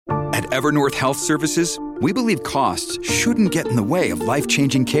At Evernorth Health Services, we believe costs shouldn't get in the way of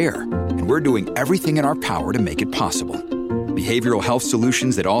life-changing care, and we're doing everything in our power to make it possible. Behavioral health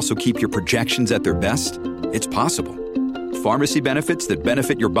solutions that also keep your projections at their best? It's possible. Pharmacy benefits that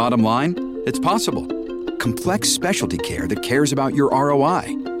benefit your bottom line? It's possible. Complex specialty care that cares about your ROI?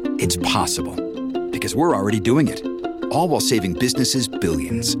 It's possible. Because we're already doing it. All while saving businesses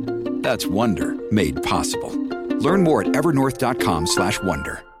billions. That's Wonder made possible. Learn more at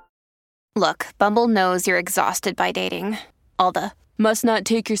evernorth.com/wonder. Look, Bumble knows you're exhausted by dating. All the must not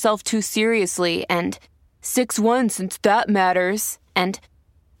take yourself too seriously and 6'1" since that matters. And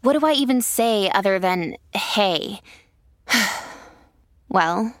what do I even say other than hey?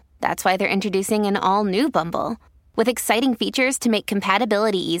 Well, that's why they're introducing an all-new Bumble with exciting features to make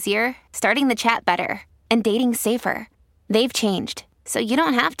compatibility easier, starting the chat better, and dating safer. They've changed, so you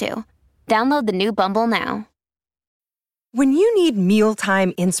don't have to. Download the new Bumble now. When you need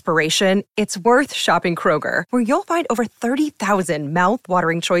mealtime inspiration, it's worth shopping Kroger, where you'll find over 30,000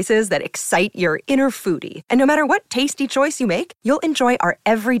 mouth-watering choices that excite your inner foodie. And no matter what tasty choice you make, you'll enjoy our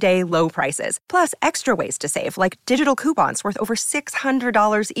everyday low prices, plus extra ways to save, like digital coupons worth over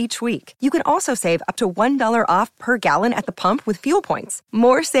 $600 each week. You can also save up to $1 off per gallon at the pump with fuel points.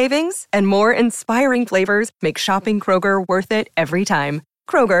 More savings and more inspiring flavors make shopping Kroger worth it every time.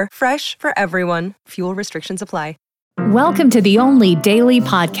 Kroger, fresh for everyone. Fuel restrictions apply. Welcome to the only daily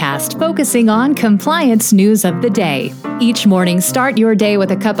podcast focusing on compliance news of the day. Each morning, start your day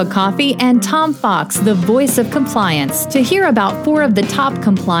with a cup of coffee and Tom Fox, the voice of compliance, to hear about 4 of the top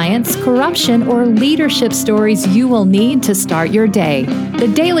compliance, corruption, or leadership stories you will need to start your day. The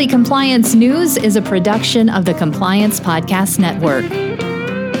Daily Compliance News is a production of the Compliance Podcast Network.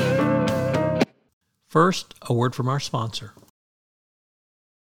 First, a word from our sponsor.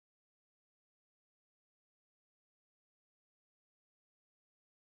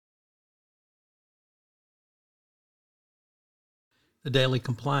 The Daily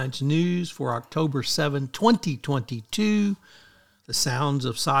Compliance News for October 7, 2022, the Sounds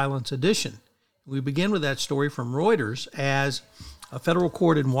of Silence edition. We begin with that story from Reuters as a federal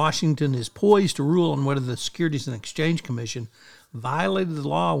court in Washington is poised to rule on whether the Securities and Exchange Commission violated the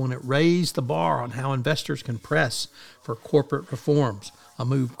law when it raised the bar on how investors can press for corporate reforms, a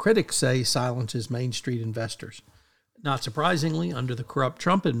move critics say silences Main Street investors. Not surprisingly, under the corrupt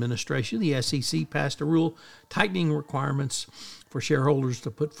Trump administration, the SEC passed a rule tightening requirements for shareholders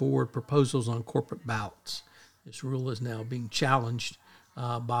to put forward proposals on corporate ballots. This rule is now being challenged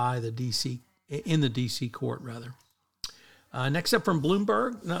by the D.C. court, rather. Next up from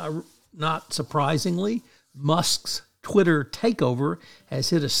Bloomberg, not surprisingly, Musk's Twitter takeover has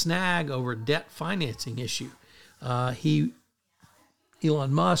hit a snag over debt financing issue. Elon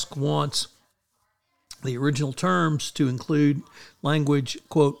Musk wants the original terms to include language,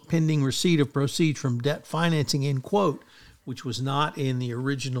 quote, pending receipt of proceeds from debt financing, end quote, which was not in the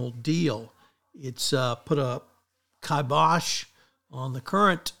original deal. It's put a kibosh on the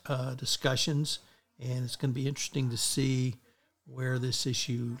current discussions, and it's going to be interesting to see where this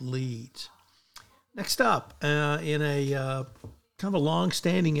issue leads. Next up, in a kind of a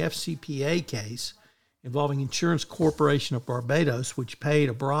long-standing FCPA case involving Insurance Corporation of Barbados, which paid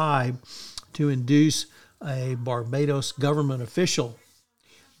a bribe to induce a Barbados government official,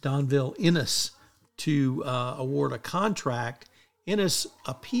 Donville Innes, to award a contract. Innes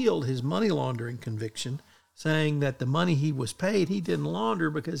appealed his money laundering conviction, saying that the money he was paid he didn't launder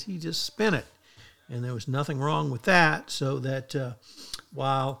because he just spent it. And there was nothing wrong with that, so that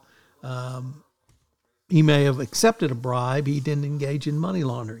while he may have accepted a bribe, he didn't engage in money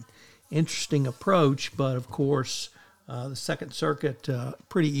laundering. Interesting approach, but of course, the Second Circuit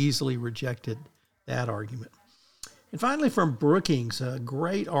pretty easily rejected that argument. And finally, from Brookings, a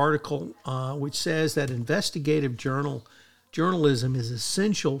great article which says that investigative journalism is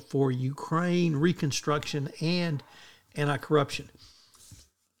essential for Ukraine reconstruction and anti-corruption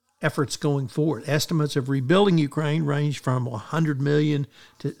efforts going forward. Estimates of rebuilding Ukraine range from $100 million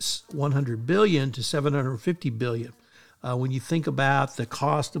to $100 billion to $750 billion. When you think about the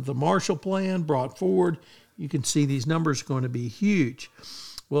cost of the Marshall Plan brought forward, you can see these numbers are going to be huge.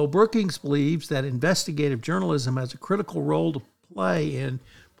 Well, Brookings believes that investigative journalism has a critical role to play in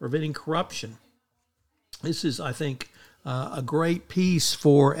preventing corruption. This is, I think, a great piece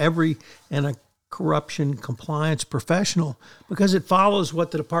for every anti-corruption compliance professional because it follows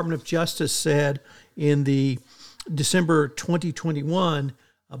what the Department of Justice said in the December 2021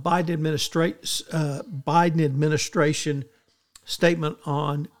 Biden administration statement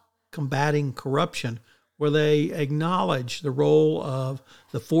on combating corruption, where they acknowledge the role of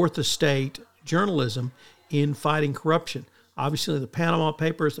the Fourth Estate journalism in fighting corruption. Obviously, the Panama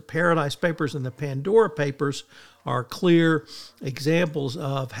Papers, the Paradise Papers, and the Pandora Papers are clear examples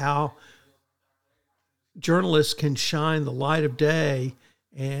of how journalists can shine the light of day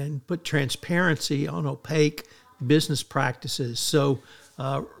and put transparency on opaque business practices. So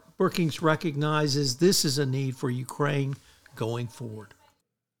Brookings recognizes this is a need for Ukraine going forward.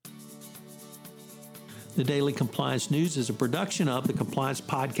 The Daily Compliance News is a production of the Compliance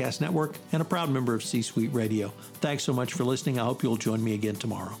Podcast Network and a proud member of C-Suite Radio. Thanks so much for listening. I hope you'll join me again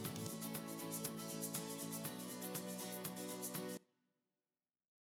tomorrow.